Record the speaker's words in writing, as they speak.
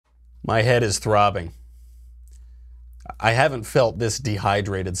My head is throbbing. I haven't felt this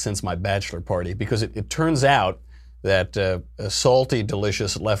dehydrated since my bachelor party because it turns out that salty,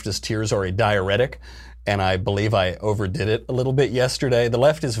 delicious leftist tears are a diuretic, and I believe I overdid it a little bit yesterday. The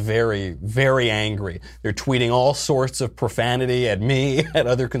left is very, very angry. They're tweeting all sorts of profanity at me, at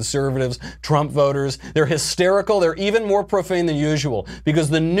other conservatives, Trump voters. They're hysterical. They're even more profane than usual because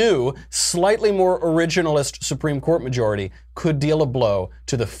the new, slightly more originalist Supreme Court majority could deal a blow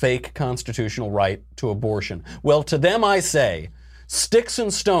to the fake constitutional right to abortion. Well, to them I say, sticks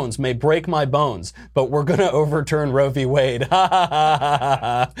and stones may break my bones, but we're going to overturn Roe v. Wade. Ha ha ha ha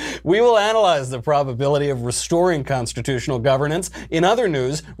ha. We will analyze the probability of restoring constitutional governance. In other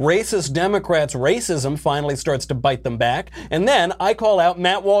news, racist Democrats' racism finally starts to bite them back. And then I call out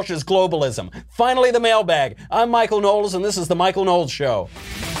Matt Walsh's globalism. Finally, the mailbag. I'm Michael Knowles, and this is The Michael Knowles Show.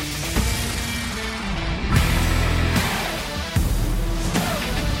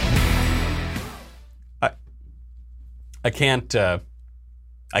 I can't do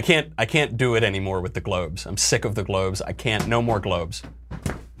it anymore with the globes. I'm sick of the globes. I can't, no more globes.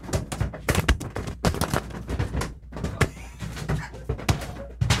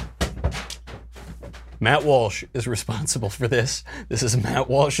 Matt Walsh is responsible for this. This is Matt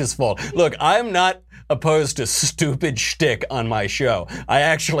Walsh's fault. Look, I'm not opposed to stupid shtick on my show. I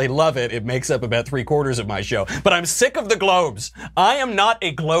actually love it. It makes up about 3/4 of my show. But I'm sick of the globes. I am not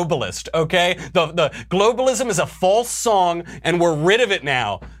a globalist, okay? The globalism is a false song, and we're rid of it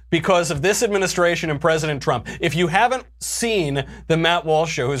now because of this administration and President Trump. If you haven't seen the Matt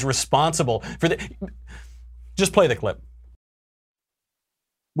Walsh show, who's responsible for just play the clip.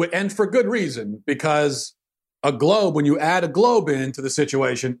 And for good reason, because a globe, when you add a globe into the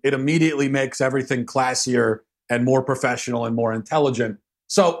situation, it immediately makes everything classier and more professional and more intelligent.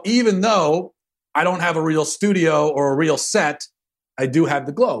 So even though I don't have a real studio or a real set, I do have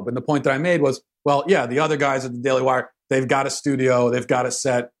the globe. And the point that I made was, well, yeah, the other guys at the Daily Wire, they've got a studio, they've got a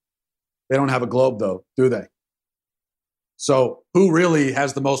set. They don't have a globe, though, do they? So who really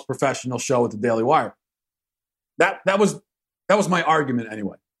has the most professional show at the Daily Wire? That was my argument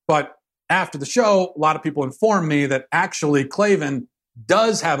anyway. But after the show, a lot of people informed me that actually Klavan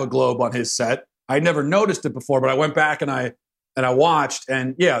does have a globe on his set. I never noticed it before, but I went back and I watched,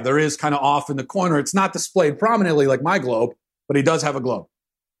 and yeah, there is kind of off in the corner. It's not displayed prominently like my globe, but he does have a globe.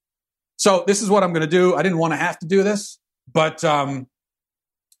 So this is what I'm going to do. I didn't want to have to do this, but I'm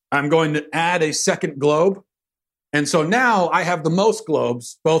going to add a second globe. And so now I have the most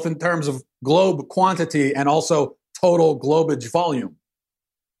globes, both in terms of globe quantity and also total globage volume.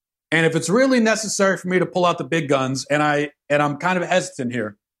 And if it's really necessary for me to pull out the big guns, and I'm kind of hesitant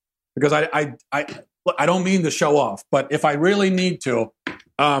here because I don't mean to show off, but if I really need to,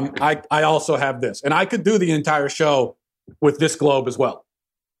 I also have this, and I could do the entire show with this globe as well.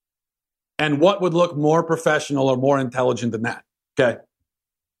 And what would look more professional or more intelligent than that? Okay.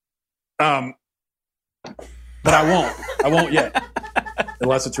 But I won't yet,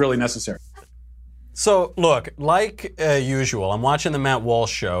 unless it's really necessary. So, look, like usual, I'm watching the Matt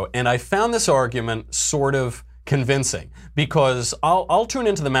Walsh show, and I found this argument sort of convincing because I'll tune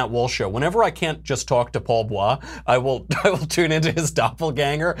into the Matt Walsh show. Whenever I can't just talk to Paul Bois, I will tune into his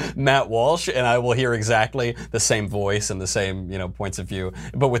doppelganger, Matt Walsh, and I will hear exactly the same voice and the same, points of view,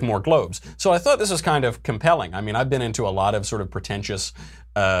 but with more globes. So I thought this was kind of compelling. I mean, I've been into a lot of sort of pretentious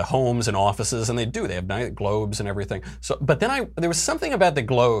homes and offices, and they have nice globes and everything. So, but then there was something about the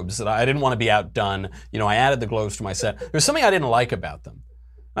globes that I didn't want to be outdone. I added the globes to my set. There was something I didn't like about them.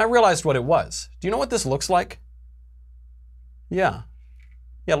 I realized what it was. Do you know what this looks like? Yeah,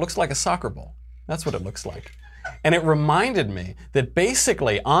 it looks like a soccer ball. That's what it looks like. And it reminded me that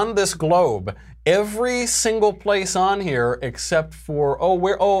basically on this globe, every single place on here except for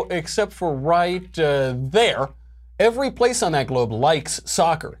right there, every place on that globe likes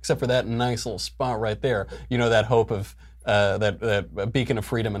soccer, except for that nice little spot right there. That hope of that beacon of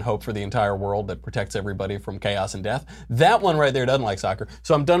freedom and hope for the entire world that protects everybody from chaos and death. That one right there doesn't like soccer.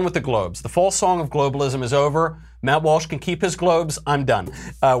 So I'm done with the globes. The false song of globalism is over. Matt Walsh can keep his globes. I'm done.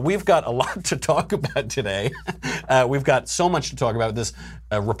 We've got a lot to talk about today. We've got so much to talk about. This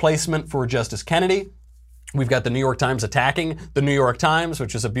replacement for Justice Kennedy. We've got the New York Times attacking the New York Times,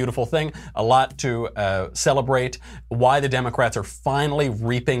 which is a beautiful thing. A lot to celebrate. Why the Democrats are finally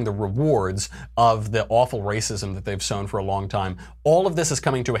reaping the rewards of the awful racism that they've sown for a long time. All of this is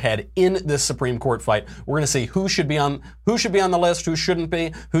coming to a head in this Supreme Court fight. We're going to see who should be on the list, who shouldn't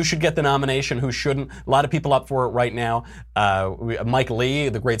be, who should get the nomination, who shouldn't. A lot of people up for it right now. Mike Lee,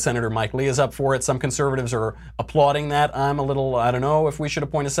 the great Senator Mike Lee, is up for it. Some conservatives are applauding that. I don't know if we should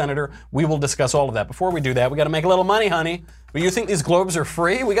appoint a senator. We will discuss all of that. Before we do that, that. We got to make a little money, honey. But you think these globes are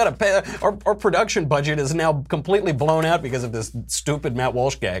free? We got to pay. Our production budget is now completely blown out because of this stupid Matt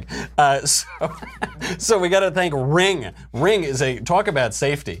Walsh gag. So we got to thank Ring. Ring is talk about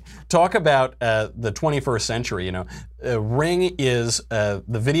safety. Talk about the 21st century. You know, Ring is the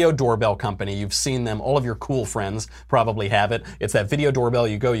video doorbell company. You've seen them. All of your cool friends probably have it. It's that video doorbell.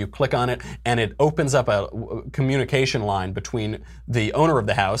 You go, you click on it, and it opens up a communication line between the owner of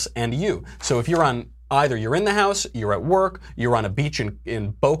the house and you. So if you're on either you're in the house, you're at work, you're on a beach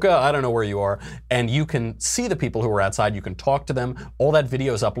in Boca, I don't know where you are, and you can see the people who are outside, you can talk to them. All that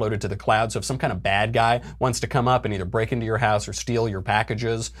video is uploaded to the cloud, so if some kind of bad guy wants to come up and either break into your house or steal your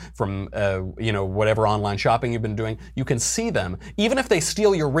packages from whatever online shopping you've been doing, you can see them. Even if they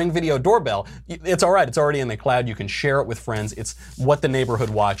steal your Ring video doorbell, it's all right, it's already in the cloud, you can share it with friends. It's what the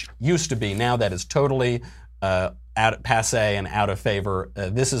neighborhood watch used to be. Now that is totally passé and out of favor.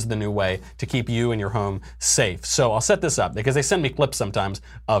 This is the new way to keep you and your home safe. So I'll set this up because they send me clips sometimes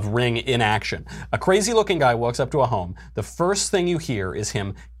of Ring in action. A crazy looking guy walks up to a home. The first thing you hear is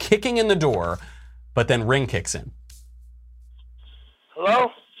him kicking in the door, but then Ring kicks in. Hello?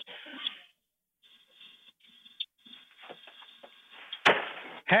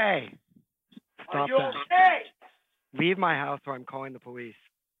 Hey! Are Stop you that. okay? Leave my house or I'm calling the police.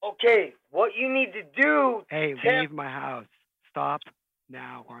 Okay, what you need to do... Hey, Tim, leave my house. Stop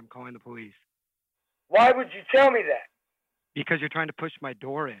now or I'm calling the police. why would you tell me that? Because you're trying to push my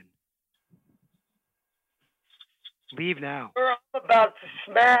door in. Leave now. I'm about to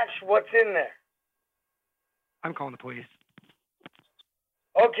smash what's in there. I'm calling the police.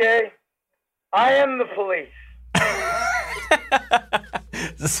 Okay, I am the police.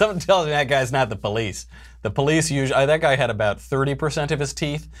 Something tells me that guy's not the police. The police usually, that guy had about 30% of his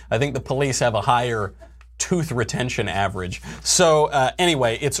teeth. I think the police have a higher tooth retention average. So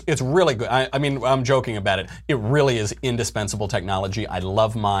anyway, it's really good. I mean, I'm joking about it. It really is indispensable technology. I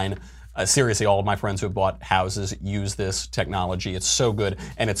love mine. Seriously, all of my friends who have bought houses use this technology. It's so good,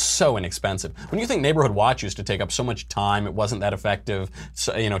 and it's so inexpensive. When you think Neighborhood Watch used to take up so much time, it wasn't that effective,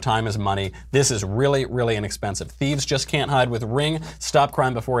 so, time is money, this is really, really inexpensive. Thieves just can't hide with Ring. Stop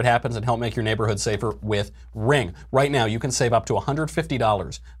crime before it happens and help make your neighborhood safer with Ring. Right now, you can save up to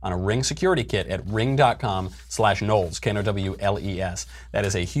 $150 on a Ring security kit at ring.com/Knowles, Knowles. That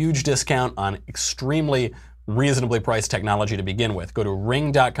is a huge discount on extremely reasonably priced technology to begin with. Go to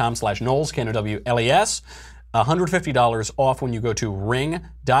ring.com/Knowles, Knowles, $150 off when you go to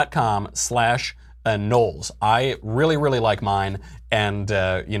ring.com/Knowles. I really, really like mine, and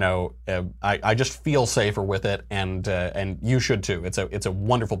I just feel safer with it, and you should too. It's a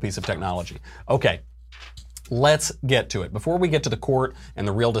wonderful piece of technology. Okay. Let's get to it. Before we get to the court and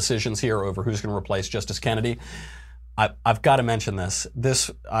the real decisions here over who's going to replace Justice Kennedy, I've got to mention this.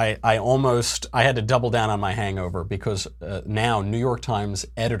 I had to double down on my hangover because now New York Times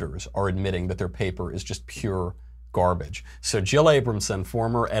editors are admitting that their paper is just pure garbage. So Jill Abramson,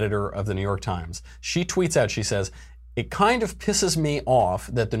 former editor of the New York Times, she tweets out, she says, "It kind of pisses me off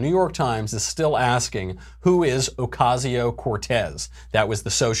that the New York Times is still asking who is Ocasio-Cortez." That was the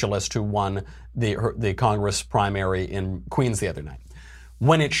socialist who won the Congress primary in Queens the other night.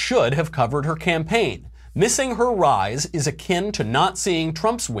 "When it should have covered her campaign. Missing her rise is akin to not seeing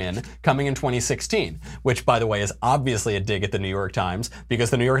Trump's win coming in 2016, which, by the way, is obviously a dig at the New York Times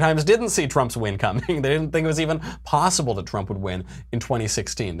because the New York Times didn't see Trump's win coming. They didn't think it was even possible that Trump would win in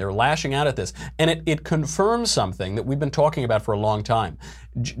 2016. They're lashing out at this. And it confirms something that we've been talking about for a long time.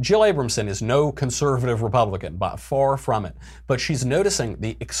 Jill Abramson is no conservative Republican, but far from it. But she's noticing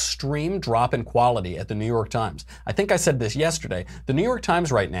the extreme drop in quality at the New York Times. I think I said this yesterday. The New York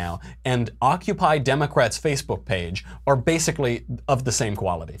Times right now and Occupy Democrats' Facebook page are basically of the same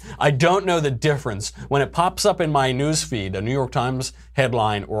quality. I don't know the difference when it pops up in my newsfeed, a New York Times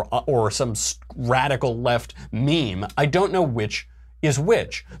headline or some radical left meme. I don't know which is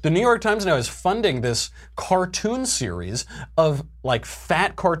which. The New York Times now is funding this cartoon series of like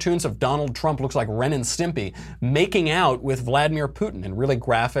fat cartoons of Donald Trump, looks like Ren and Stimpy, making out with Vladimir Putin in really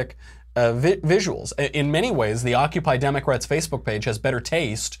graphic visuals. In many ways, the Occupy Democrats Facebook page has better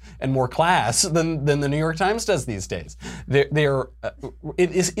taste and more class than the New York Times does these days. It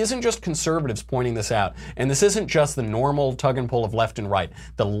isn't just conservatives pointing this out, and this isn't just the normal tug and pull of left and right.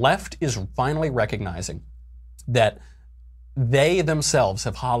 The left is finally recognizing that they themselves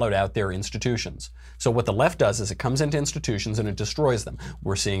have hollowed out their institutions. So what the left does is it comes into institutions and it destroys them.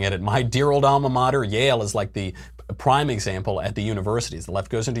 We're seeing it at my dear old alma mater. Yale is like the prime example at the universities. The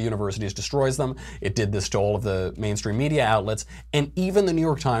left goes into universities, destroys them. It did this to all of the mainstream media outlets. And even the New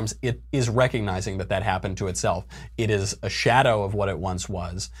York Times, it is recognizing that that happened to itself. It is a shadow of what it once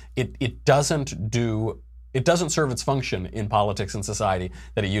was. It doesn't do it doesn't serve its function in politics and society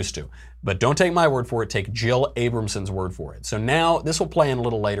that it used to. But don't take my word for it. Take Jill Abramson's word for it. So now this will play in a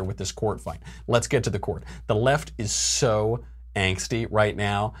little later with this court fight. Let's get to the court. The left is so angsty right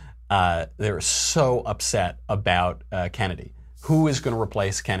now. They're so upset about Kennedy. Who is going to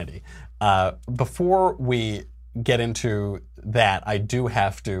replace Kennedy? Before we get into that, I do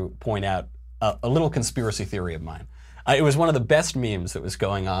have to point out a little conspiracy theory of mine. It was one of the best memes that was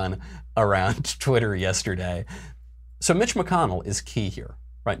going on around Twitter yesterday. So Mitch McConnell is key here,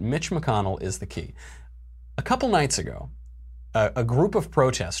 right? Mitch McConnell is the key. A couple nights ago, a group of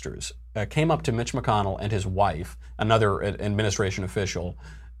protesters came up to Mitch McConnell and his wife, another administration official,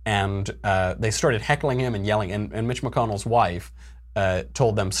 and they started heckling him and yelling. And Mitch McConnell's wife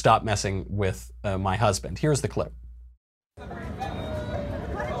told them, "Stop messing with my husband." Here's the clip.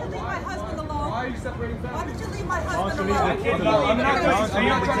 Why did you leave my husband alone? I'm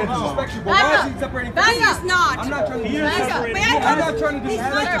not trying to disrespect you, but why is he separating from me? He's not. I'm not trying to Back up. I'm not trying to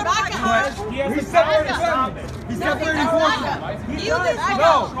disrespect you. He's separating from me. He's separating from me. You just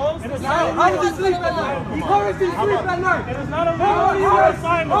How does he sleep at night? How does he sleep at night? It is not a legal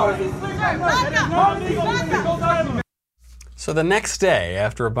assignment. How does he sleep at night? It is not a legal assignment. So the next day,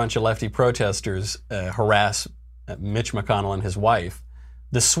 after a bunch of lefty protesters harass Mitch McConnell and his wife,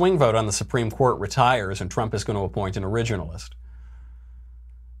 the swing vote on the Supreme Court retires and Trump is going to appoint an originalist.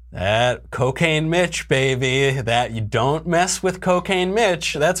 That Cocaine Mitch, baby. That you don't mess with Cocaine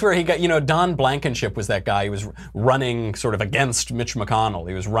Mitch. That's where he got, Don Blankenship was that guy. He was running sort of against Mitch McConnell.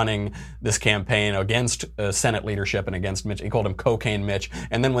 He was running this campaign against Senate leadership and against Mitch. He called him Cocaine Mitch.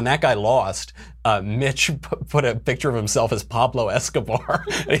 And then when that guy lost, Mitch put a picture of himself as Pablo Escobar.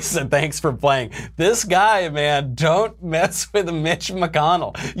 And he said, "Thanks for playing." This guy, man, don't mess with Mitch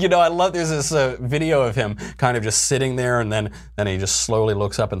McConnell. I love, there's this video of him kind of just sitting there and then he just slowly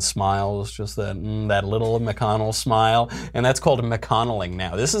looks up and smiles, just that little McConnell smile, and that's called McConnelling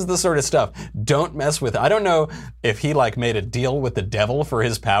now. This is the sort of stuff. Don't mess with. I don't know if he made a deal with the devil for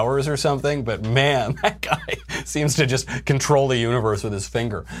his powers or something, but man, that guy seems to just control the universe with his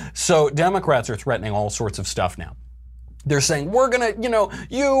finger. So Democrats are threatening all sorts of stuff now. They're saying, we're going to,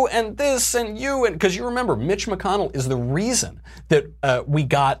 you and this and you, and because you remember, Mitch McConnell is the reason that we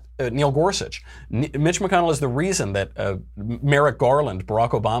got Neil Gorsuch. Mitch McConnell is the reason that Merrick Garland,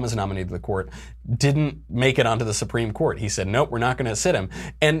 Barack Obama's nominee to the court, didn't make it onto the Supreme Court. He said, nope, we're not going to sit him.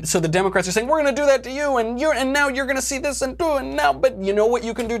 And so the Democrats are saying, we're going to do that to you, and now you're going to see this and do it now. But you know what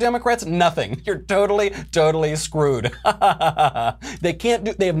you can do, Democrats? Nothing. You're totally, totally screwed. They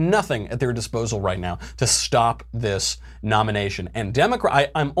have nothing at their disposal right now to stop this nomination. And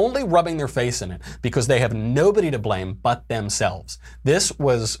I'm only rubbing their face in it because they have nobody to blame but themselves. This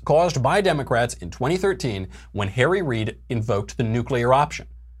was caused by Democrats in 2013 when Harry Reid invoked the nuclear option.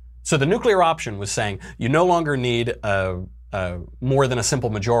 So the nuclear option was saying you no longer need more than a simple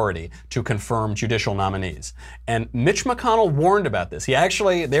majority to confirm judicial nominees. And Mitch McConnell warned about this. He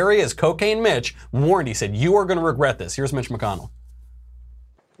actually, there he is, Cocaine Mitch, warned. He said, you are going to regret this. Here's Mitch McConnell.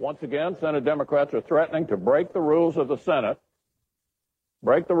 Once again, Senate Democrats are threatening to break the rules of the Senate,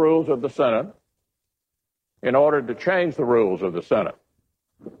 in order to change the rules of the Senate.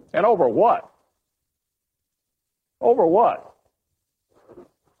 And over what? Over what?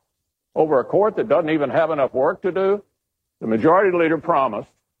 Over a court that doesn't even have enough work to do? The majority leader promised,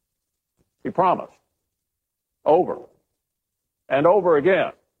 over and over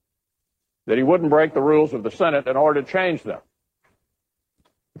again, that he wouldn't break the rules of the Senate in order to change them.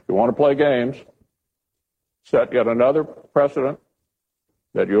 If you want to play games, set yet another precedent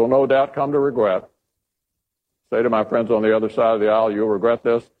that you'll no doubt come to regret. Say to my friends on the other side of the aisle, you'll regret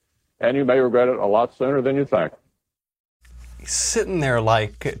this, and you may regret it a lot sooner than you think. He's sitting there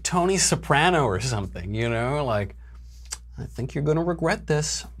like Tony Soprano or something, I think you're going to regret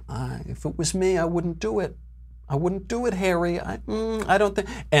this. If it was me, I wouldn't do it. I wouldn't do it, Harry. I don't think.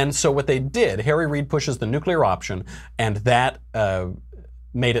 And so what they did, Harry Reid pushes the nuclear option, and that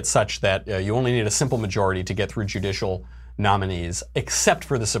made it such that you only need a simple majority to get through judicial nominees, except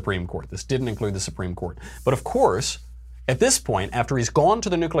for the Supreme Court. This didn't include the Supreme Court. But of course, at this point, after he's gone to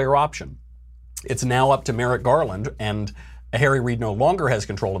the nuclear option, it's now up to Merrick Garland, and Harry Reid no longer has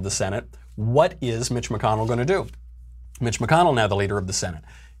control of the Senate. What is Mitch McConnell going to do? Mitch McConnell, now the leader of the Senate,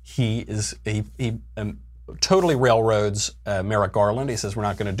 he totally railroads Merrick Garland. He says, we're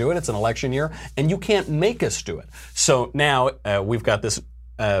not going to do it. It's an election year, and you can't make us do it. So now we've got this,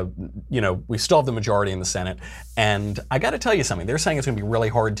 we still have the majority in the Senate. And I got to tell you something. They're saying it's going to be really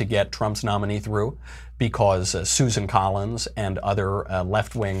hard to get Trump's nominee through because Susan Collins and other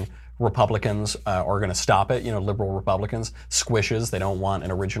left-wing Republicans are going to stop it. Liberal Republicans, squishes. They don't want an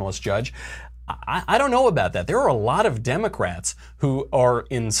originalist judge. I don't know about that. There are a lot of Democrats who are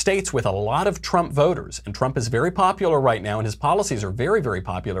in states with a lot of Trump voters, and Trump is very popular right now, and his policies are very, very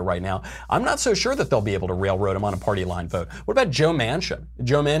popular right now. I'm not so sure that they'll be able to railroad him on a party line vote. What about Joe Manchin?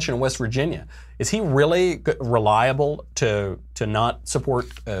 Joe Manchin in West Virginia. Is he really reliable to not support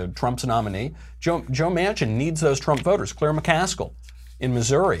Trump's nominee? Joe Manchin needs those Trump voters. Claire McCaskill in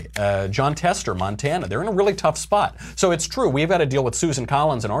Missouri, John Tester, Montana. They're in a really tough spot. So it's true, we've got to deal with Susan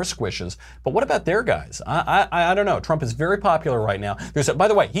Collins and our squishes, but what about their guys? I don't know. Trump is very popular right now. By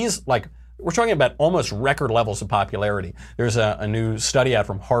the way, he's like, we're talking about almost record levels of popularity. There's a new study out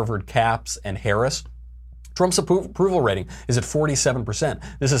from Harvard, Capps, and Harris. Trump's approval rating is at 47%.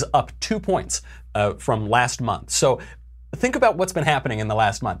 This is up 2 points from last month. So think about what's been happening in the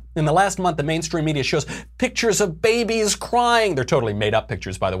last month. In the last month, the mainstream media shows pictures of babies crying. They're totally made up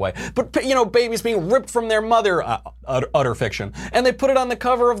pictures, by the way. But, babies being ripped from their mother, utter fiction. And they put it on the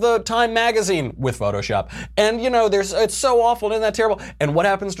cover of the Time magazine with Photoshop. And, it's so awful and isn't that terrible? And what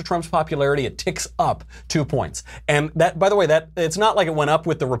happens to Trump's popularity? It ticks up 2 points. And that, by the way, it's not like it went up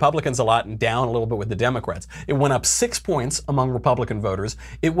with the Republicans a lot and down a little bit with the Democrats. It went up 6 points among Republican voters.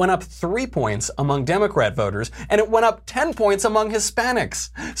 It went up 3 points among Democrat voters. And it went up 10 points among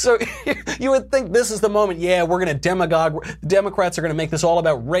Hispanics. So you would think this is the moment, we're going to demagogue. Democrats are going to make this all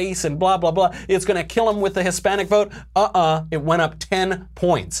about race and blah, blah, blah. It's going to kill them with the Hispanic vote. It went up 10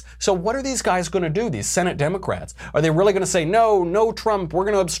 points. So what are these guys going to do, these Senate Democrats? Are they really going to say, no Trump, we're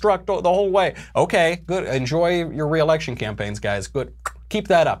going to obstruct the whole way? Okay, good. Enjoy your re-election campaigns, guys. Good. Keep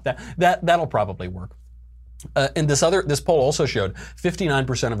that up. That'll probably work. And this poll also showed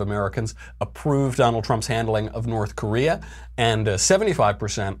 59% of Americans approve Donald Trump's handling of North Korea, and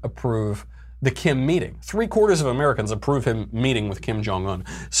 75% approve the Kim meeting. 3/4 of Americans approve him meeting with Kim Jong-un.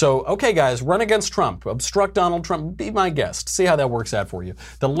 So, okay, guys, run against Trump, obstruct Donald Trump, be my guest. See how that works out for you.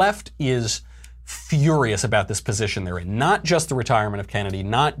 The left is furious about this position they're in. Not just the retirement of Kennedy,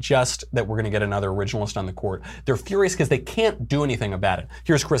 not just that we're going to get another originalist on the court. They're furious because they can't do anything about it.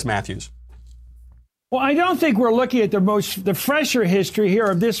 Here's Chris Matthews. Well, I don't think we're looking at the fresher history here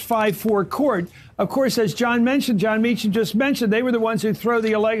of this 5-4 court. Of course, as John Meacham just mentioned, they were the ones who threw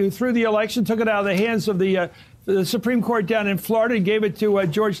the election, took it out of the hands of the Supreme Court down in Florida and gave it to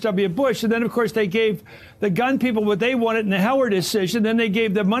George W. Bush. And then, of course, they gave the gun people what they wanted in the Heller decision. Then they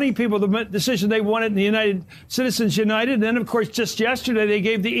gave the money people the decision they wanted in the Citizens United. And then, of course, just yesterday, they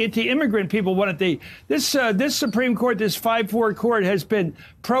gave the anti-immigrant people what this Supreme Court, this 5-4 court has been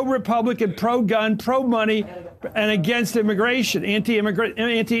pro-Republican, pro-gun, pro-money, and against immigration, anti-immigrant,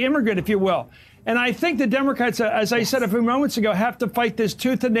 if you will. And I think the Democrats, as I said a few moments ago, have to fight this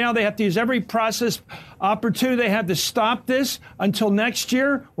tooth and nail. They have to use every process opportunity they have to stop this until next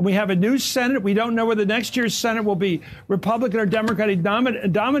year when we have a new Senate. We don't know whether next year's Senate will be Republican or Democratic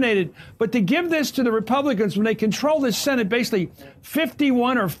dominated. But to give this to the Republicans when they control this Senate, basically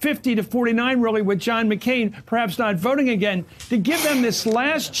 51 or 50 to 49, really, with John McCain perhaps not voting again, to give them this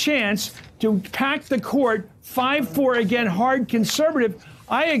last chance to pack the court 5-4 again, hard conservative.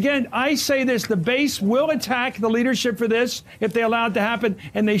 I say this, the base will attack the leadership for this if they allow it to happen,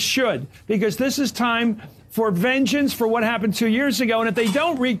 and they should, because this is time for vengeance for what happened 2 years ago. And if they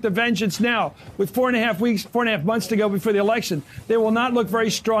don't wreak the vengeance now, with 4.5 months to go before the election, they will not look very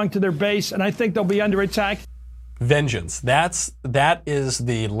strong to their base, and I think they'll be under attack. Vengeance. That is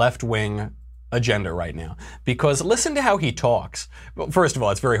the left-wing agenda right now. Because listen to how he talks. Well, first of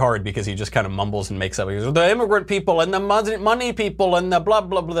all, it's very hard because he just kind of mumbles and makes up. He goes, the immigrant people and the money people and the blah,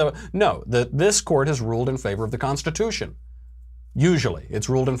 blah, blah. No, this court has ruled in favor of the Constitution. Usually, it's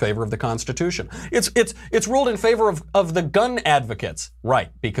ruled in favor of the Constitution. It's ruled in favor of the gun advocates. Right,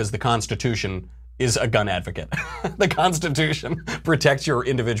 because the Constitution is a gun advocate. The Constitution protects your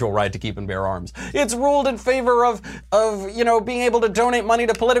individual right to keep and bear arms. It's ruled in favor of being able to donate money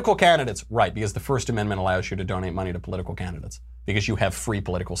to political candidates. Right, because the First Amendment allows you to donate money to political candidates because you have free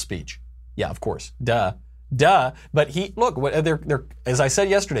political speech. Yeah, of course. Duh. But they're as I said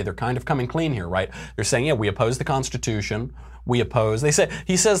yesterday, they're kind of coming clean here, right? They're saying, we oppose the Constitution. He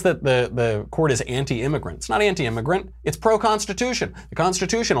says that the court is anti-immigrant. It's not anti-immigrant. It's pro-Constitution. The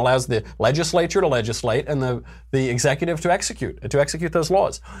Constitution allows the legislature to legislate and the executive to execute those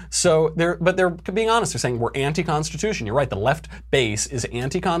laws. So they're being honest. They're saying we're anti-Constitution. You're right. The left base is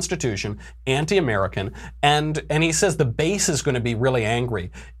anti-Constitution, anti-American, and he says the base is going to be really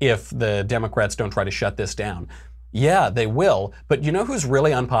angry if the Democrats don't try to shut this down. Yeah, they will. But you know who's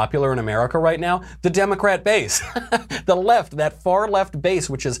really unpopular in America right now? The Democrat base. The left, that far left base,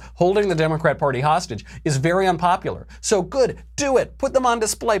 which is holding the Democrat Party hostage, is very unpopular. So good, do it. Put them on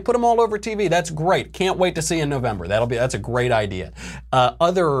display. Put them all over TV. That's great. Can't wait to see in November. That's a great idea.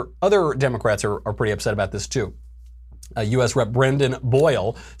 Other Democrats are pretty upset about this too. U.S. Rep. Brendan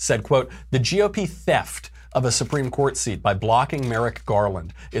Boyle said, quote, "The GOP theft of a Supreme Court seat by blocking Merrick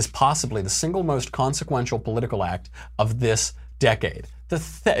Garland is possibly the single most consequential political act of this decade."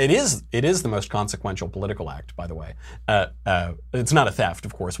 It is the most consequential political act, by the way. It's not a theft,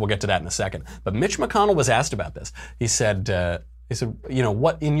 of course. We'll get to that in a second. But Mitch McConnell was asked about this. He said, you know,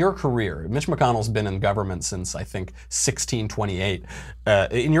 what in your career? Mitch McConnell's been in government since I think 1628.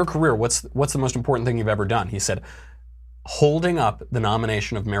 In your career, what's the most important thing you've ever done? He said, holding up the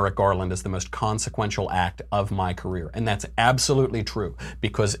nomination of Merrick Garland is the most consequential act of my career. And that's absolutely true,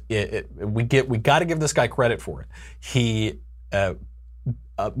 because we got to give this guy credit for it. He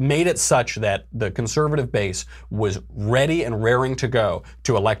made it such that the conservative base was ready and raring to go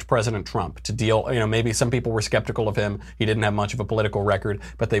to elect President Trump, to deal, you know, maybe some people were skeptical of him. He didn't have much of a political record,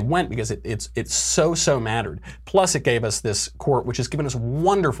 but they went because it so mattered. Plus it gave us this court, which has given us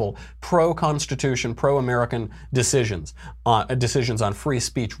wonderful pro-Constitution, pro-American decisions on free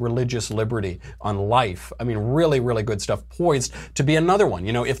speech, religious liberty, on life. I mean, really, really good stuff, poised to be another one.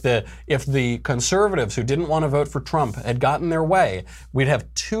 You know, if the conservatives who didn't want to vote for Trump had gotten their way, we'd have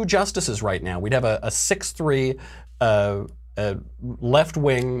 2 justices right now. We'd have a 6-3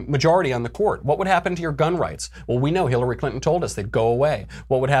 left-wing majority on the court. What would happen to your gun rights? Well, we know Hillary Clinton told us they'd go away.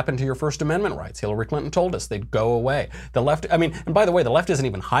 What would happen to your First Amendment rights? Hillary Clinton told us they'd go away. The left, I mean, and by the way, the left isn't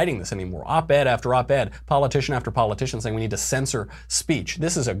even hiding this anymore. Op-ed after op-ed, politician after politician saying we need to censor speech.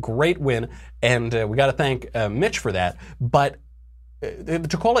 This is a great win, and we got to thank Mitch for that. But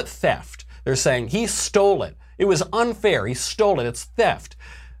to call it theft, they're saying he stole it. It was unfair. He stole it. It's theft.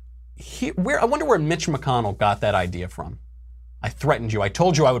 I wonder where Mitch McConnell got that idea from. I threatened you. I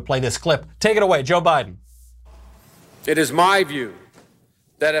told you I would play this clip. Take it away, Joe Biden. It is my view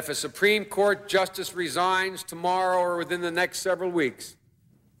that if a Supreme Court justice resigns tomorrow or within the next several weeks,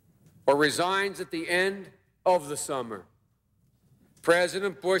 or resigns at the end of the summer,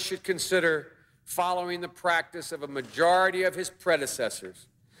 President Bush should consider following the practice of a majority of his predecessors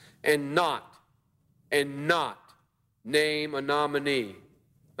and not name a nominee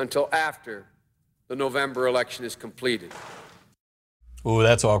until after the November election is completed. Ooh,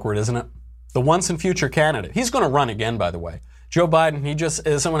 that's awkward, isn't it? The once and future candidate. He's going to run again, by the way. Joe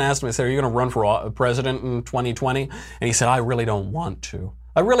Biden, someone asked him, I said, are you going to run for president in 2020? And he said, I really don't want to.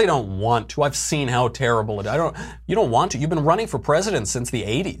 I really don't want to. I've seen how terrible it is. You don't want to. You've been running for president since the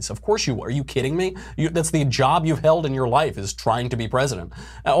 80s. Of course you are. Are you kidding me? That's the job you've held in your life, is trying to be president.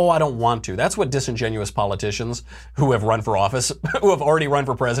 Oh, I don't want to. That's what disingenuous politicians who have run for office, who have already run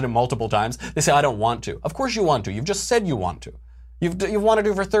for president multiple times, they say, I don't want to. Of course you want to. You've just said you want to. You've wanted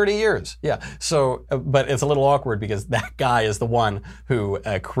to for 30 years. Yeah. So, but it's a little awkward because that guy is the one who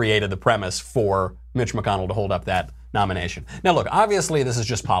created the premise for Mitch McConnell to hold up that nomination. Now look, obviously this is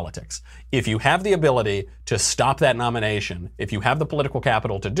just politics. If you have the ability to stop that nomination, if you have the political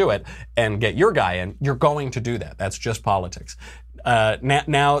capital to do it and get your guy in, you're going to do that. That's just politics.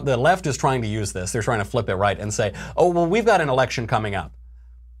 Now the left is trying to use this. They're trying to flip it right and say, oh, well, we've got an election coming up.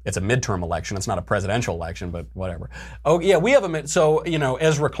 It's a midterm election. It's not a presidential election, but whatever. Oh, yeah, we have a so, you know,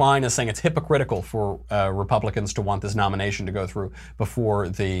 Ezra Klein is saying it's hypocritical for Republicans to want this nomination to go through before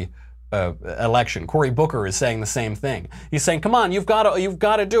the election. Cory Booker is saying the same thing. He's saying, come on, you've got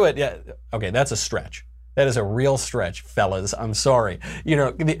to do it. Yeah. Okay, that's a stretch. That is a real stretch, fellas. I'm sorry. You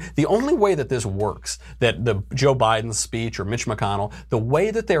know, the only way that this works, that the Joe Biden speech or Mitch McConnell, the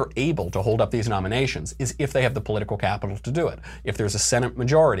way that they're able to hold up these nominations is if they have the political capital to do it. If there's a Senate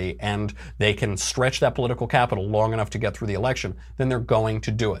majority and they can stretch that political capital long enough to get through the election, then they're going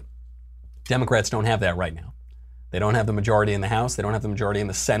to do it. Democrats don't have that right now. They don't have the majority in the House. They don't have the majority in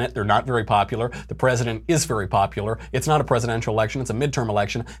the Senate. They're not very popular. The president is very popular. It's not a presidential election. It's a midterm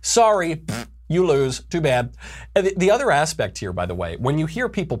election. Sorry. You lose. Too bad. The other aspect here, by the way, when you hear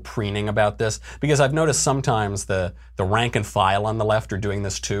people preening about this, because I've noticed sometimes the rank and file on the left are doing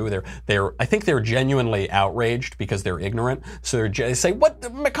this too. I think they're genuinely outraged because they're ignorant. So they say, "What?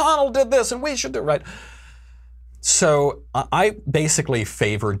 McConnell did this, and we should do it right." So I basically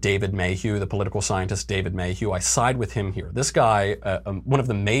favor David Mayhew, the political scientist David Mayhew. I side with him here. This guy, one of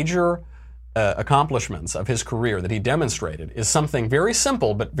the major accomplishments of his career that he demonstrated is something very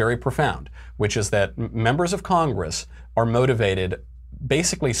simple but very profound, which is that members of Congress are motivated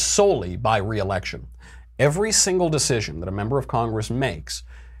basically solely by re-election. Every single decision that a member of Congress makes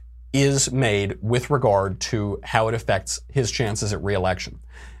is made with regard to how it affects his chances at re-election.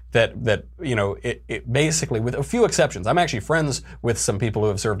 That it basically, with a few exceptions, I'm actually friends with some people who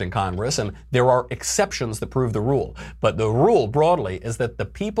have served in Congress, and there are exceptions that prove the rule. But the rule broadly is that the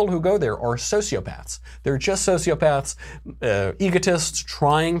people who go there are sociopaths. They're just sociopaths, egotists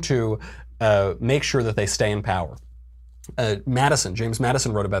trying to make sure that they stay in power. James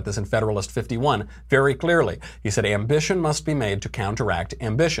Madison wrote about this in Federalist 51 very clearly. He said, ambition must be made to counteract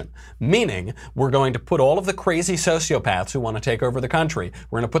ambition, meaning we're going to put all of the crazy sociopaths who want to take over the country,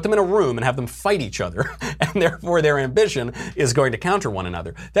 we're going to put them in a room and have them fight each other, and therefore their ambition is going to counter one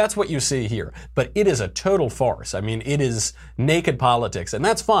another. That's what you see here. But it is a total farce. I mean, it is naked politics, and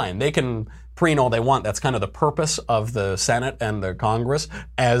that's fine. They can preen all they want. That's kind of the purpose of the Senate and the Congress,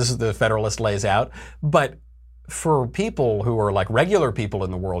 as the Federalist lays out. But for people who are like regular people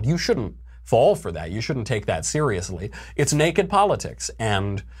in the world, you shouldn't fall for that. You shouldn't take that seriously. It's naked politics,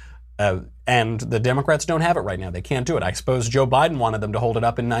 and the Democrats don't have it right now. They can't do it. I suppose Joe Biden wanted them to hold it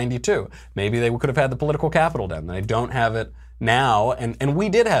up in '92. Maybe they could have had the political capital done. They don't have it now, and we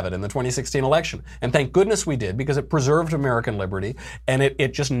did have it in the 2016 election. And thank goodness we did, because it preserved American liberty, and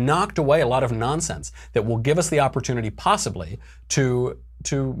it just knocked away a lot of nonsense that will give us the opportunity possibly to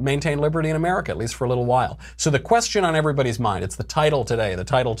maintain liberty in America, at least for a little while. So the question on everybody's mind, it's the title today. The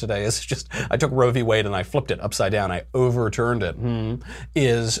title today is just, I took Roe v. Wade and I flipped it upside down. I overturned it.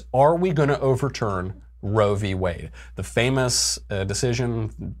 Is, are we going to overturn Roe v. Wade? The famous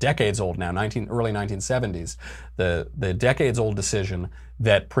decision, decades old now, early 1970s, the decades old decision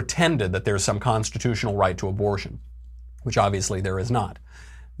that pretended that there's some constitutional right to abortion, which obviously there is not.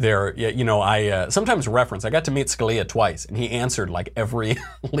 I sometimes reference, I got to meet Scalia twice, and he answered like every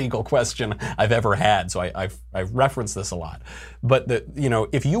legal question I've ever had, so I've referenced this a lot. But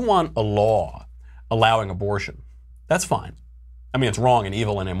if you want a law allowing abortion, that's fine. I mean, it's wrong and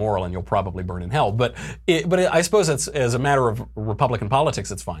evil and immoral, and you'll probably burn in hell. But I suppose it's, as a matter of Republican politics,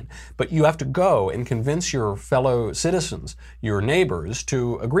 it's fine. But you have to go and convince your fellow citizens, your neighbors,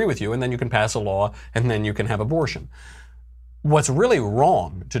 to agree with you, and then you can pass a law, and then you can have abortion. What's really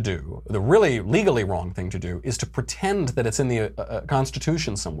wrong to do, the really legally wrong thing to do, is to pretend that it's in the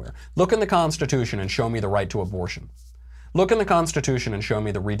Constitution somewhere. Look in the Constitution and show me the right to abortion. Look in the Constitution and show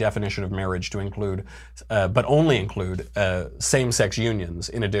me the redefinition of marriage to include, but only include, same-sex unions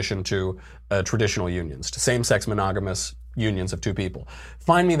in addition to traditional unions, to same-sex monogamous unions of two people.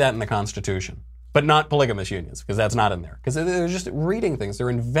 Find me that in the Constitution. But not polygamous unions, because that's not in there. Because they're just reading things. They're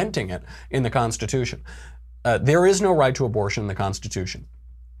inventing it in the Constitution. There is no right to abortion in the Constitution.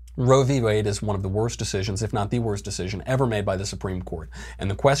 Roe v. Wade is one of the worst decisions, if not the worst decision, ever made by the Supreme Court.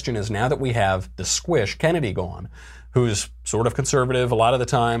 And the question is, now that we have the squish, Kennedy, gone, who's sort of conservative a lot of the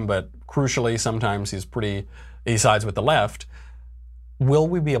time, but crucially, sometimes he sides with the left, will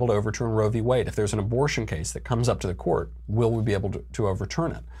we be able to overturn Roe v. Wade? If there's an abortion case that comes up to the court, will we be able to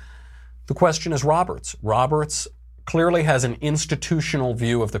overturn it? The question is Roberts. Roberts clearly has an institutional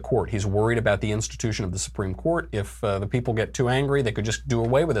view of the court. He's worried about the institution of the Supreme Court. If the people get too angry, they could just do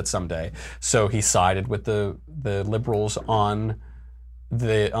away with it someday. So he sided with the liberals on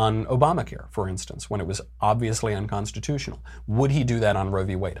Obamacare, for instance, when it was obviously unconstitutional. Would he do that on Roe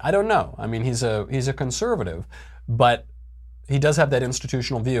v. Wade? I don't know. I mean, he's a conservative, but he does have that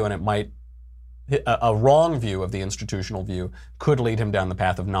institutional view, and it might. A wrong view of the institutional view could lead him down the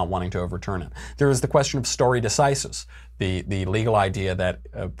path of not wanting to overturn it. There is the question of stare decisis, the legal idea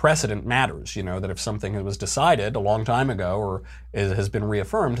that precedent matters, that if something was decided a long time ago or has been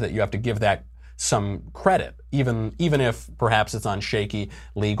reaffirmed, that you have to give that some credit, even if perhaps it's on shaky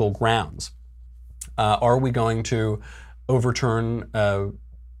legal grounds. Are we going to overturn I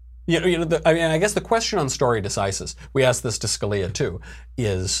guess the question on stare decisis, we asked this to Scalia too,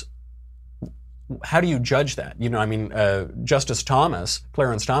 is how do you judge that? Justice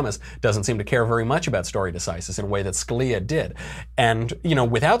Clarence Thomas, doesn't seem to care very much about stare decisis in a way that Scalia did. And,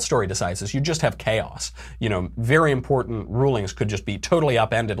 without stare decisis, you just have chaos. Very important rulings could just be totally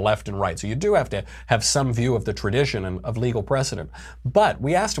upended left and right. So you do have to have some view of the tradition and of legal precedent. But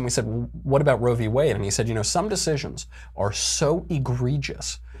we asked him, we said, what about Roe v. Wade? And he said, some decisions are so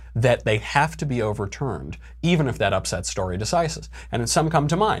egregious that they have to be overturned, even if that upsets stare decisis. And some come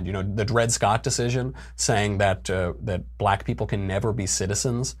to mind, the Dred Scott decision saying that black people can never be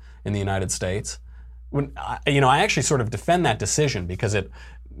citizens in the United States. I actually sort of defend that decision because it,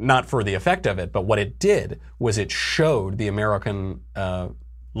 not for the effect of it, but what it did was it showed the American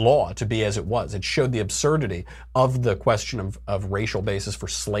law to be as it was. It showed the absurdity of the question of racial basis for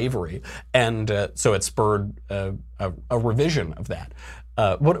slavery, and so it spurred a revision of that.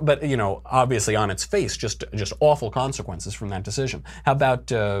 But you know, obviously on its face, just awful consequences from that decision. How about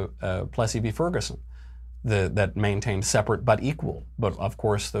Plessy v. Ferguson, that maintained separate but equal? But of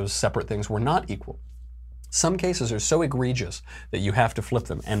course, those separate things were not equal. Some cases are so egregious that you have to flip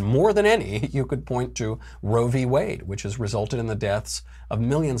them. And more than any, you could point to Roe v. Wade, which has resulted in the deaths of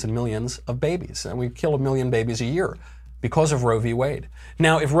millions and millions of babies. And we kill 1 million babies a year because of Roe v. Wade.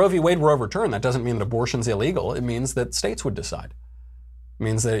 Now, if Roe v. Wade were overturned, that doesn't mean that abortion's illegal. It means that states would decide. It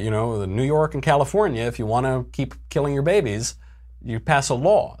means that, you know, New York and California, if you want to keep killing your babies, you pass a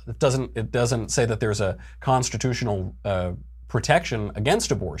law. It doesn't say that there's a constitutional protection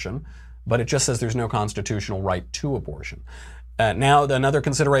against abortion, but it just says there's no constitutional right to abortion. Now, another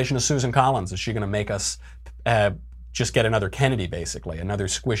consideration is Susan Collins. Is she going to make us just get another Kennedy, basically, another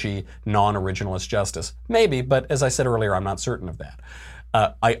squishy, non-originalist justice? Maybe, but as I said earlier, I'm not certain of that.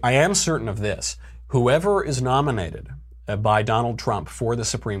 I am certain of this. Whoever is nominated by Donald Trump for the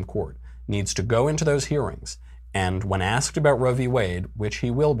Supreme Court needs to go into those hearings and, when asked about Roe v. Wade, which he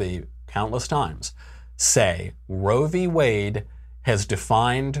will be countless times, say, Roe v. Wade has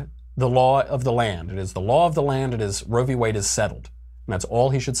defined the law of the land. It is the law of the land. It is Roe v. Wade is settled. And that's all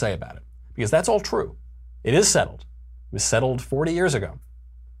he should say about it. Because that's all true. It is settled. It was settled 40 years ago.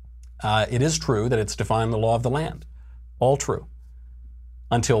 It is true that it's defined the law of the land. All true.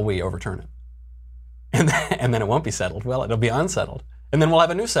 Until we overturn it. And then it won't be settled. Well, it'll be unsettled. And then we'll have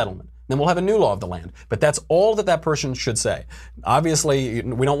a new settlement. Then we'll have a new law of the land. But that's all that person should say. Obviously,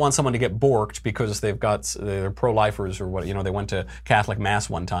 we don't want someone to get borked because they're pro-lifers or what, you know, they went to Catholic Mass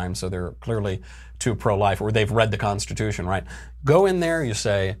one time, so they're clearly too pro-life, or they've read the Constitution, right? Go in there, you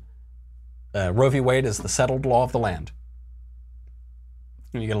say, Roe v. Wade is the settled law of the land.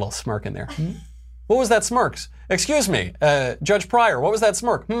 And you get a little smirk in there. What was that smirk? Excuse me, Judge Pryor, what was that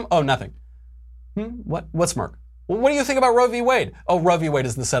smirk? Oh, nothing. What smirk? What do you think about Roe v. Wade? Oh, Roe v. Wade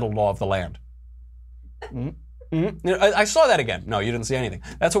is the settled law of the land. I saw that again. No, you didn't see anything.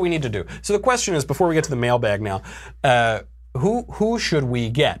 That's what we need to do. So the question is, before we get to the mailbag now, who should we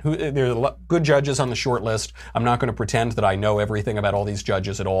get? There are good judges on the short list. I'm not going to pretend that I know everything about all these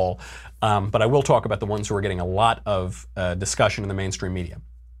judges at all, but I will talk about the ones who are getting a lot of discussion in the mainstream media.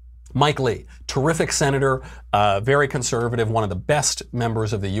 Mike Lee, terrific senator, very conservative, one of the best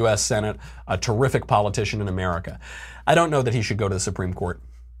members of the U.S. Senate, a terrific politician in America. I don't know that he should go to the Supreme Court.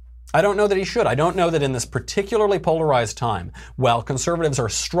 I don't know that he should. I don't know that in this particularly polarized time, while conservatives are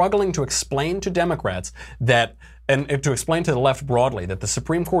struggling to explain to Democrats that, and to explain to the left broadly, that the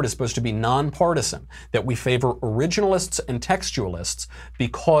Supreme Court is supposed to be nonpartisan, that we favor originalists and textualists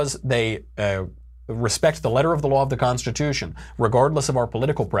because they respect the letter of the law of the Constitution, regardless of our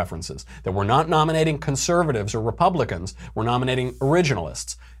political preferences, that we're not nominating conservatives or Republicans, we're nominating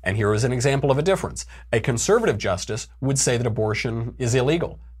originalists. And here is an example of a difference. A conservative justice would say that abortion is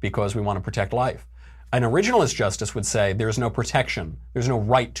illegal because we want to protect life. An originalist justice would say there's no protection, there's no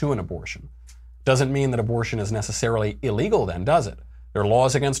right to an abortion. Doesn't mean that abortion is necessarily illegal then, does it? There are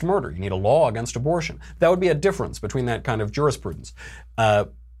laws against murder. You need a law against abortion. That would be a difference between that kind of jurisprudence.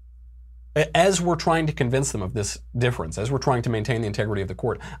 As we're trying to convince them of this difference, as we're trying to maintain the integrity of the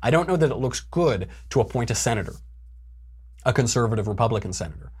court, I don't know that it looks good to appoint a senator, a conservative Republican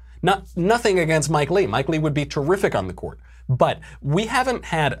senator. Nothing against Mike Lee. Mike Lee would be terrific on the court. But we haven't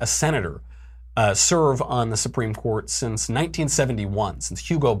had a senator serve on the Supreme Court since 1971, since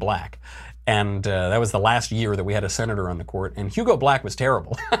Hugo Black. And that was the last year that we had a senator on the court. And Hugo Black was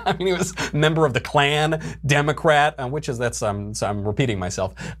terrible. I mean, he was a member of the Klan, Democrat, I'm repeating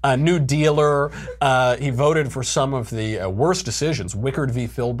myself, New Dealer. He voted for some of the worst decisions. Wickard v.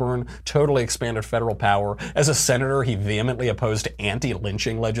 Filburn totally expanded federal power. As a senator, he vehemently opposed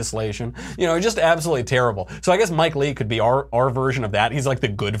anti-lynching legislation. You know, just absolutely terrible. So I guess Mike Lee could be our version of that. He's like the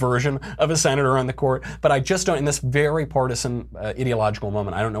good version of a senator on the court. But I just don't, in this very partisan ideological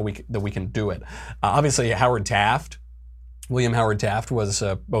moment, I don't know that we can do it. Obviously, William Howard Taft was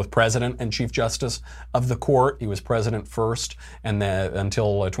both president and chief justice of the court. He was president first and then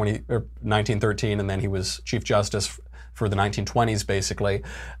until 1913, and then he was chief justice for the 1920s, basically.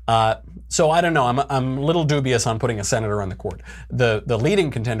 So I don't know. I'm a little dubious on putting a senator on the court. The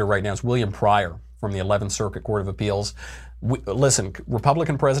leading contender right now is William Pryor from the 11th Circuit Court of Appeals. Listen,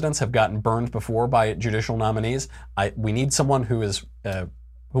 Republican presidents have gotten burned before by judicial nominees. We need someone who is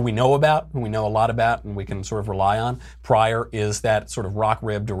who we know about, who we know a lot about, and we can sort of rely on. Pryor is that sort of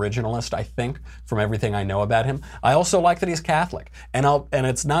rock-ribbed originalist, I think, from everything I know about him. I also like that he's Catholic. And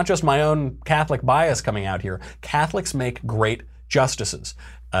it's not just my own Catholic bias coming out here. Catholics make great justices.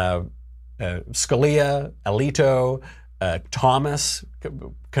 Scalia, Alito, Thomas,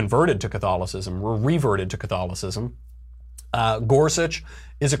 converted to Catholicism, reverted to Catholicism. Gorsuch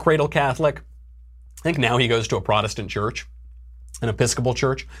is a cradle Catholic. I think now he goes to a Protestant church, an Episcopal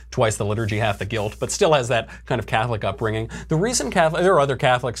church, twice the liturgy, half the guilt, but still has that kind of Catholic upbringing. The reason there are other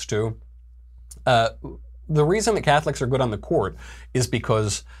Catholics too. The reason that Catholics are good on the court is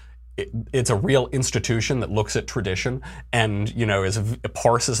because it's a real institution that looks at tradition and,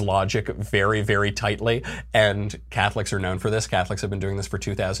 parses logic very, very tightly. And Catholics are known for this. Catholics have been doing this for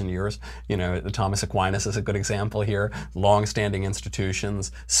 2,000 years. Thomas Aquinas is a good example here. Long-standing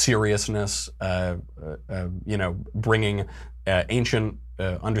institutions, seriousness, bringing ancient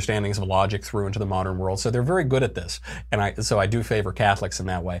understandings of logic through into the modern world. So they're very good at this. And so I do favor Catholics in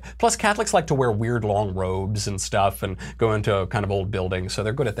that way. Plus, Catholics like to wear weird long robes and stuff and go into kind of old buildings. So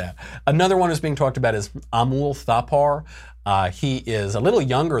they're good at that. Another one who's being talked about is Amul Thapar. He is a little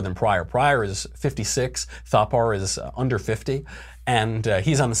younger than Pryor. Pryor is 56. Thapar is under 50. And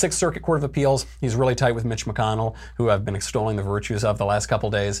he's on the Sixth Circuit Court of Appeals. He's really tight with Mitch McConnell, who I've been extolling the virtues of the last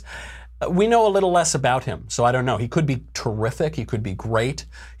couple days. We know a little less about him, so I don't know. He could be terrific. He could be great.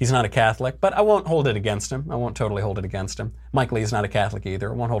 He's not a Catholic, but I won't hold it against him. I won't totally hold it against him. Mike Lee's not a Catholic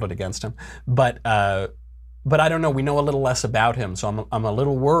either. I won't hold it against him. But I don't know. We know a little less about him, so I'm a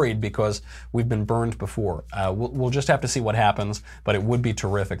little worried because we've been burned before. We'll just have to see what happens, but it would be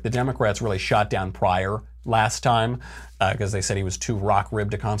terrific. The Democrats really shot down Pryor last time because they said he was too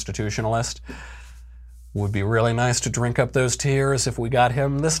rock-ribbed a constitutionalist. Would be really nice to drink up those tears if we got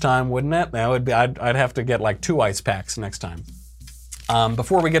him this time, wouldn't it? That would be. I'd have to get like 2 ice packs next time.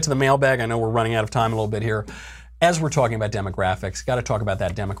 Before we get to the mailbag, I know we're running out of time a little bit here. As we're talking about demographics, got to talk about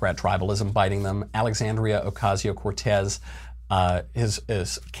that Democrat tribalism biting them. Alexandria Ocasio-Cortez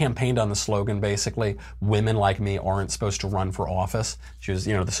has campaigned on the slogan, basically, women like me aren't supposed to run for office. She was,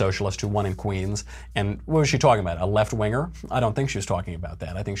 the socialist who won in Queens. And what was she talking about? A left-winger? I don't think she was talking about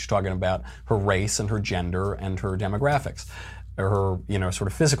that. I think she's talking about her race and her gender and her demographics, or her,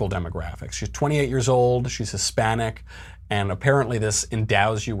 sort of physical demographics. She's 28 years old. She's Hispanic. And apparently this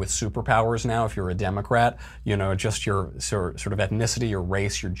endows you with superpowers now if you're a Democrat, just your sort of ethnicity, your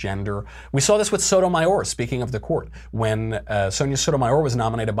race, your gender. We saw this with Sotomayor, speaking of the court. When Sonia Sotomayor was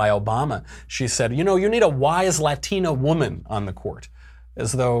nominated by Obama, she said, you need a wise Latina woman on the court.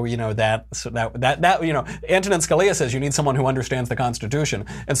 As though, Antonin Scalia says you need someone who understands the Constitution,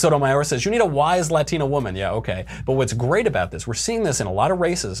 and Sotomayor says you need a wise Latina woman. Yeah, okay. But what's great about this, we're seeing this in a lot of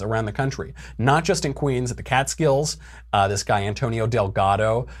races around the country, not just in Queens, at the Catskills. This guy, Antonio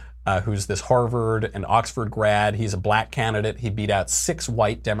Delgado, who's this Harvard and Oxford grad. He's a black candidate. He beat out 6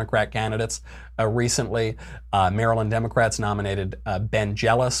 white Democrat candidates recently. Maryland Democrats nominated Ben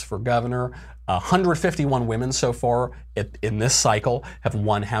Jealous for governor. 151 women so far in this cycle have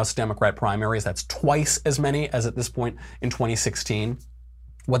won House Democrat primaries. That's twice as many as at this point in 2016.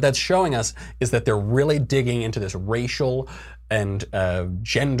 What that's showing us is that they're really digging into this racial and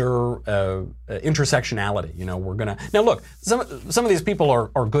gender intersectionality. We're gonna now look. Some of these people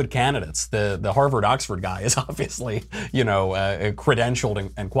are good candidates. The Harvard Oxford guy is obviously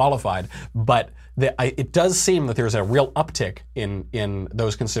credentialed and qualified, but it does seem that there's a real uptick in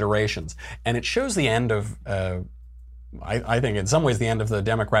those considerations, and it shows the end of. I think in some ways the end of the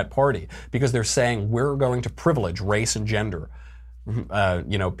Democrat Party, because they're saying we're going to privilege race and gender.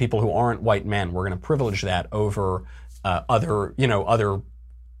 People who aren't white men, we're going to privilege that over other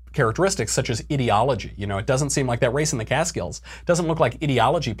characteristics such as ideology. It doesn't seem like that race in the Catskills doesn't look like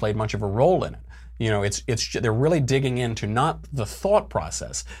ideology played much of a role in it. They're really digging into not the thought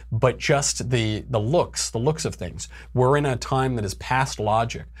process, but just the looks of things. We're in a time that is past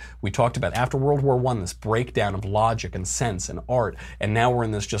logic. We talked about after World War I, this breakdown of logic and sense and art, and now we're in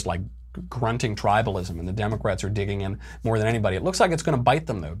this just like grunting tribalism, and the Democrats are digging in more than anybody. It looks like it's going to bite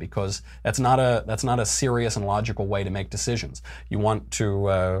them though, because that's not a serious and logical way to make decisions. You want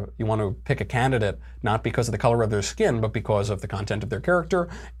to pick a candidate not because of the color of their skin, but because of the content of their character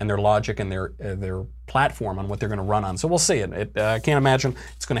and their logic and their platform on what they're going to run on. So we'll see. I can't imagine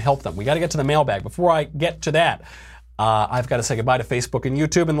it's going to help them. We got to get to the mailbag. Before I get to that, I've got to say goodbye to Facebook and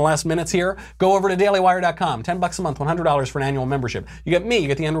YouTube in the last minutes here. Go over to dailywire.com. $10 a month, $100 for an annual membership. You get me, you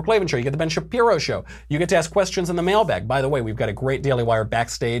get the Andrew Klavan Show, you get the Ben Shapiro Show. You get to ask questions in the mailbag. By the way, we've got a great Daily Wire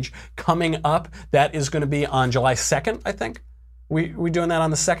backstage coming up. That is going to be on July 2nd, I think. We doing that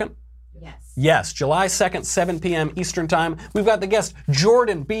on the 2nd? Yes, July 2nd, 7 p.m. Eastern Time. We've got the guest,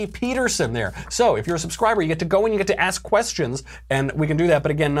 Jordan B. Peterson, there. So if you're a subscriber, you get to go and you get to ask questions, and we can do that,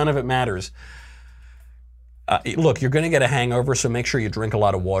 but again, none of it matters. Look, you're going to get a hangover, so make sure you drink a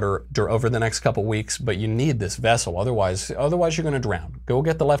lot of water over the next couple weeks, but you need this vessel. Otherwise you're going to drown. Go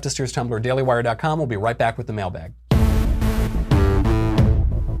get the Leftist Tears Tumbler, dailywire.com. We'll be right back with the mailbag.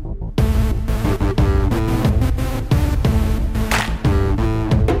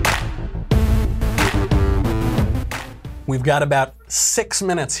 We've got about 6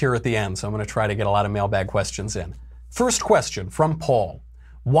 minutes here at the end, so I'm going to try to get a lot of mailbag questions in. First question from Paul.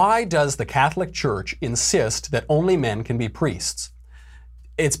 Why does the Catholic Church insist that only men can be priests?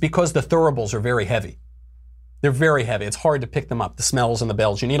 It's because the thuribles are very heavy. They're very heavy. It's hard to pick them up, the smells and the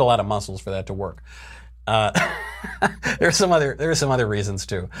bells. You need a lot of muscles for that to work. There are some other reasons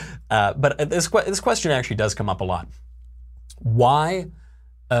too. But this question actually does come up a lot.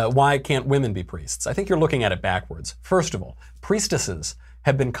 Why can't women be priests? I think you're looking at it backwards. First of all, priestesses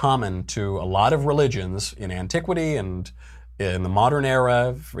have been common to a lot of religions in antiquity and in the modern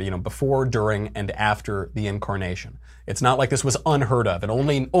era, before, during, and after the Incarnation. It's not like this was unheard of,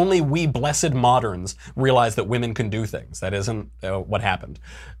 and only we blessed moderns realize that women can do things. That isn't what happened.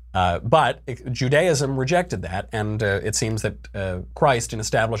 But Judaism rejected that, and it seems that Christ, in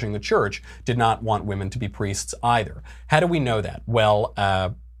establishing the church, did not want women to be priests either. How do we know that? Well,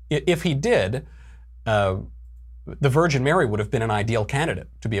 if he did, the Virgin Mary would have been an ideal candidate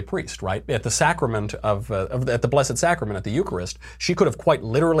to be a priest, right? At the sacrament at the Blessed Sacrament, at the Eucharist, she could have quite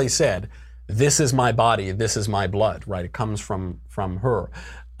literally said, "This is my body, this is my blood," right? It comes from her.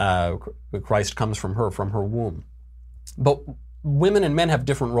 Christ comes from her womb. But women and men have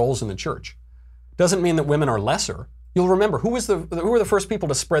different roles in the church. Doesn't mean that women are lesser. You'll remember, who were the first people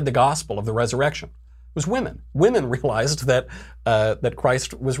to spread the gospel of the resurrection? It was women. Women realized that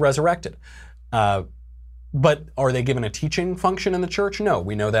Christ was resurrected. But are they given a teaching function in the church? No.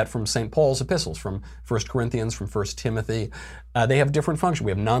 We know that from St. Paul's epistles, from 1 Corinthians, from 1 Timothy. They have different functions.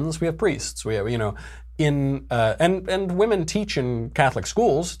 We have nuns, we have priests. We have, and women teach in Catholic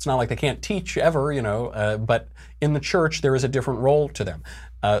schools. It's not like they can't teach ever, but in the church there is a different role to them.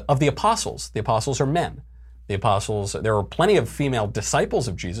 Of the apostles are men. The apostles, there are plenty of female disciples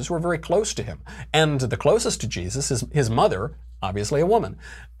of Jesus who are very close to him. And the closest to Jesus is his mother, obviously a woman.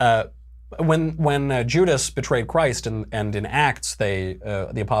 When Judas betrayed Christ and in Acts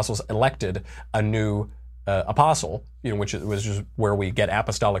the apostles elected a new apostle, which was just where we get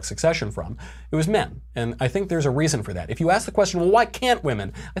apostolic succession from, it was men. And I think there's a reason for that. If you ask the question, well, why can't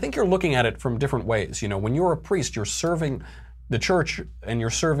women? I think you're looking at it from different ways. When you're a priest, you're serving the church and you're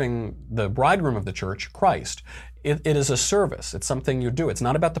serving the bridegroom of the church, Christ. It is a service. It's something you do. It's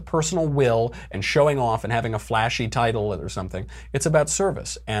not about the personal will and showing off and having a flashy title or something. It's about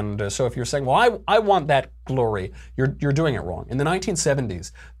service. And so if you're saying, well, I want that glory, you're doing it wrong. In the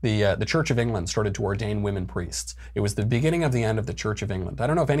 1970s, the Church of England started to ordain women priests. It was the beginning of the end of the Church of England. I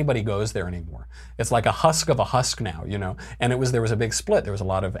don't know if anybody goes there anymore. It's like a husk of a husk now, and there was a big split. There was a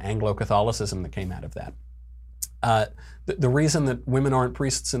lot of Anglo-Catholicism that came out of that. The reason that women aren't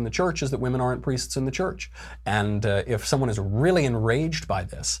priests in the church is that women aren't priests in the church. And if someone is really enraged by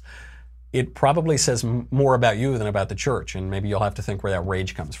this, it probably says more about you than about the church, and maybe you'll have to think where that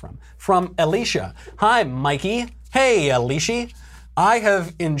rage comes from. From Alicia. Hi, Mikey. Hey, Alicia. I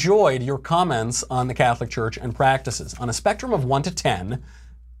have enjoyed your comments on the Catholic Church and practices. On a spectrum of 1 to 10,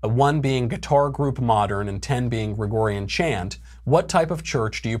 1 being guitar group modern and 10 being Gregorian chant, what type of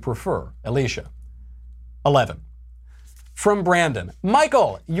church do you prefer? Alicia. 11. From Brandon.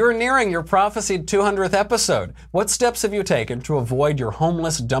 Michael, you're nearing your prophesied 200th episode. What steps have you taken to avoid your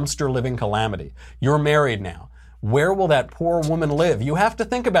homeless dumpster living calamity? You're married now. Where will that poor woman live? You have to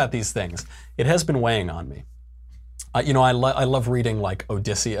think about these things. It has been weighing on me. I love reading like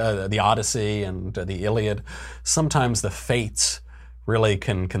the Odyssey and the Iliad. Sometimes the fates really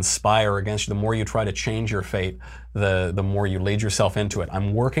can conspire against you. The more you try to change your fate, the more you lead yourself into it.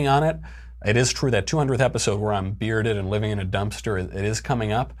 I'm working on it. It is true that 200th episode where I'm bearded and living in a dumpster, it is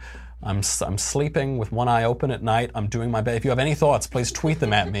coming up. I'm sleeping with one eye open at night. I'm doing my best. If you have any thoughts, please tweet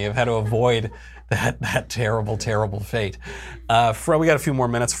them at me of how to avoid that terrible, terrible fate. We got a few more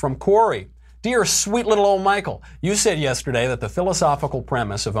minutes from Corey. Dear sweet little old Michael, you said yesterday that the philosophical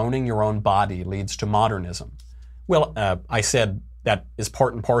premise of owning your own body leads to modernism. Well, I said that is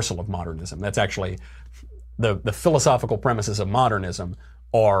part and parcel of modernism. That's actually the philosophical premises of modernism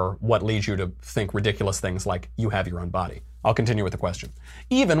are what leads you to think ridiculous things like you have your own body. I'll continue with the question.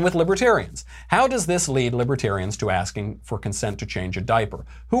 Even with libertarians, how does this lead libertarians to asking for consent to change a diaper?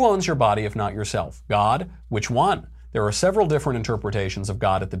 Who owns your body if not yourself? God? Which one? There are several different interpretations of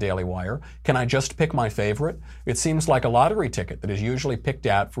God at the Daily Wire. Can I just pick my favorite? It seems like a lottery ticket that is usually picked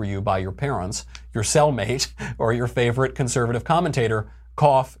out for you by your parents, your cellmate, or your favorite conservative commentator.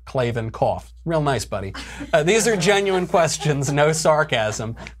 Cough, Clavin, cough. Real nice, buddy. These are genuine questions, no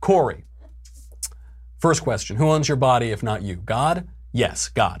sarcasm. Corey. First question, who owns your body if not you? God? Yes,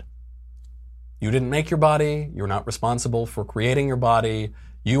 God. You didn't make your body. You're not responsible for creating your body.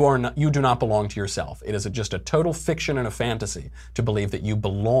 You do not belong to yourself. It is just a total fiction and a fantasy to believe that you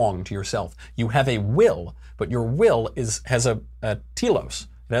belong to yourself. You have a will, but your will has a telos.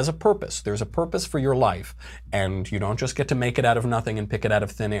 It has a purpose. There's a purpose for your life, and you don't just get to make it out of nothing and pick it out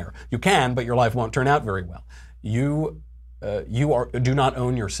of thin air. You can, but your life won't turn out very well. You do not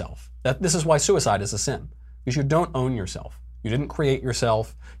own yourself. This is why suicide is a sin, because you don't own yourself. You didn't create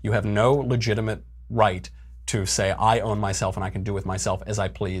yourself. You have no legitimate right to say, I own myself and I can do with myself as I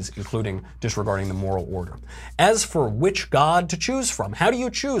please, including disregarding the moral order. As for which God to choose from, how do you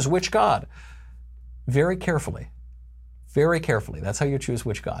choose which God? Very carefully. Very carefully. That's how you choose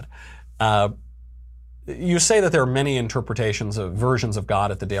which God. You say that there are many interpretations of versions of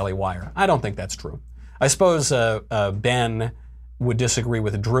God at the Daily Wire. I don't think that's true. I suppose Ben would disagree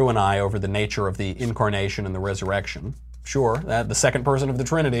with Drew and I over the nature of the incarnation and the resurrection. Sure, the second person of the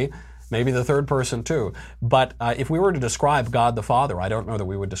Trinity, maybe the third person too. But if we were to describe God the Father, I don't know that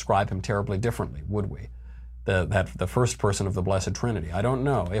we would describe him terribly differently, would we? The first person of the Blessed Trinity. I don't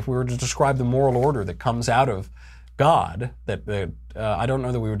know. If we were to describe the moral order that comes out of God, I don't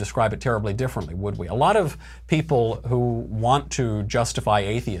know that we would describe it terribly differently, would we? A lot of people who want to justify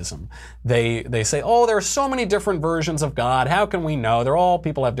atheism, they say, oh, there are so many different versions of God. How can we know?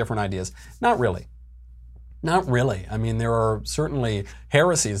 People have different ideas. Not really. Not really. I mean, there are certainly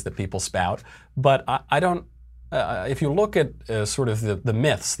heresies that people spout, but I don't. If you look at sort of the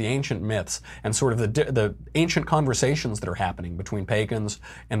myths, the ancient myths, and sort of the ancient conversations that are happening between pagans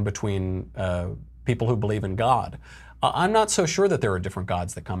and between people who believe in God, I'm not so sure that there are different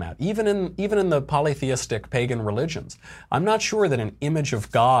gods that come out. Even in the polytheistic pagan religions, I'm not sure that an image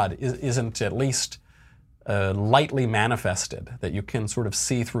of God isn't at least lightly manifested, that you can sort of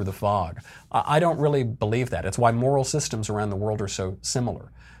see through the fog. I don't really believe that. It's why moral systems around the world are so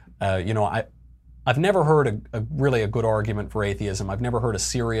similar. I've never heard really a good argument for atheism. I've never heard a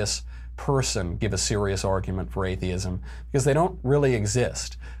serious person give a serious argument for atheism, because they don't really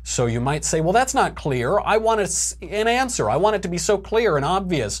exist. So you might say, well, that's not clear. I want an answer. I want it to be so clear and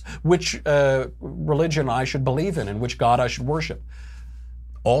obvious which religion I should believe in and which God I should worship.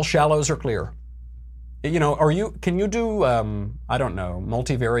 All shallows are clear. Can you do, I don't know,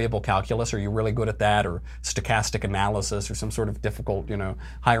 multivariable calculus? Are you really good at that? Or stochastic analysis or some sort of difficult,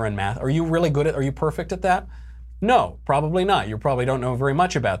 higher end math? Are you perfect at that? No, probably not. You probably don't know very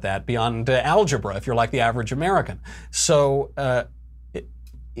much about that beyond algebra if you're like the average American. So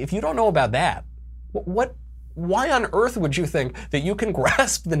if you don't know about that, why on earth would you think that you can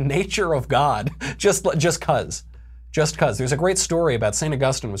grasp the nature of God just cause? Just because. There's a great story about St.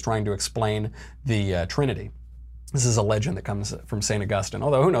 Augustine was trying to explain the Trinity. This is a legend that comes from St. Augustine,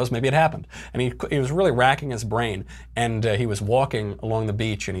 although who knows, maybe it happened. And he was really racking his brain, and he was walking along the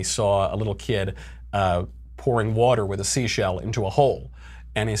beach, and he saw a little kid pouring water with a seashell into a hole.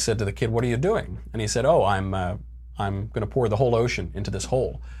 And he said to the kid, what are you doing? And he said, oh, I'm going to pour the whole ocean into this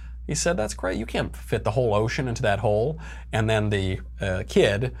hole. He said, that's great. You can't fit the whole ocean into that hole. And then the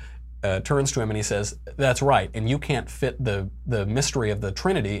kid turns to him and he says, that's right, and you can't fit the mystery of the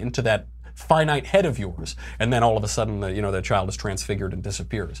Trinity into that finite head of yours. And then all of a sudden, the child is transfigured and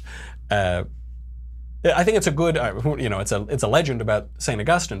disappears. I think it's a good, it's a legend about St.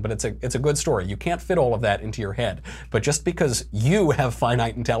 Augustine, but it's a good story. You can't fit all of that into your head. But just because you have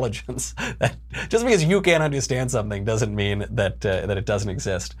finite intelligence, just because you can't understand something doesn't mean that it doesn't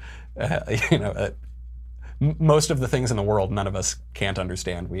exist. Most of the things in the world, none of us can't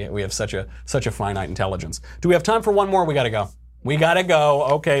understand. We have such a finite intelligence. Do we have time for one more? We gotta go.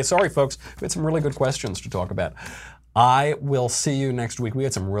 Okay, sorry folks. We had some really good questions to talk about. I will see you next week. We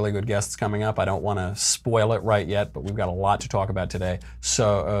had some really good guests coming up. I don't want to spoil it right yet, but we've got a lot to talk about today.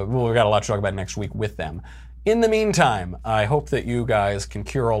 So we've got a lot to talk about next week with them. In the meantime, I hope that you guys can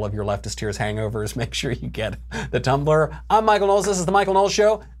cure all of your leftist tears hangovers. Make sure you get the Tumblr. I'm Michael Knowles. This is The Michael Knowles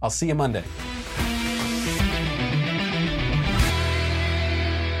Show. I'll see you Monday.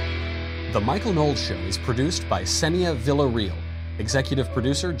 The Michael Knowles Show is produced by Senia Villarreal, executive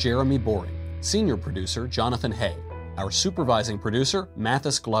producer Jeremy Boring, senior producer Jonathan Hay, our supervising producer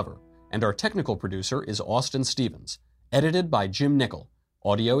Mathis Glover, and our technical producer is Austin Stevens, edited by Jim Nickel.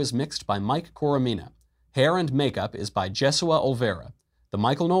 Audio is mixed by Mike Coromina. Hair and makeup is by Jesua Olvera. The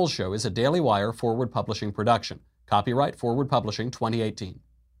Michael Knowles Show is a Daily Wire Forward Publishing production. Copyright Forward Publishing 2018.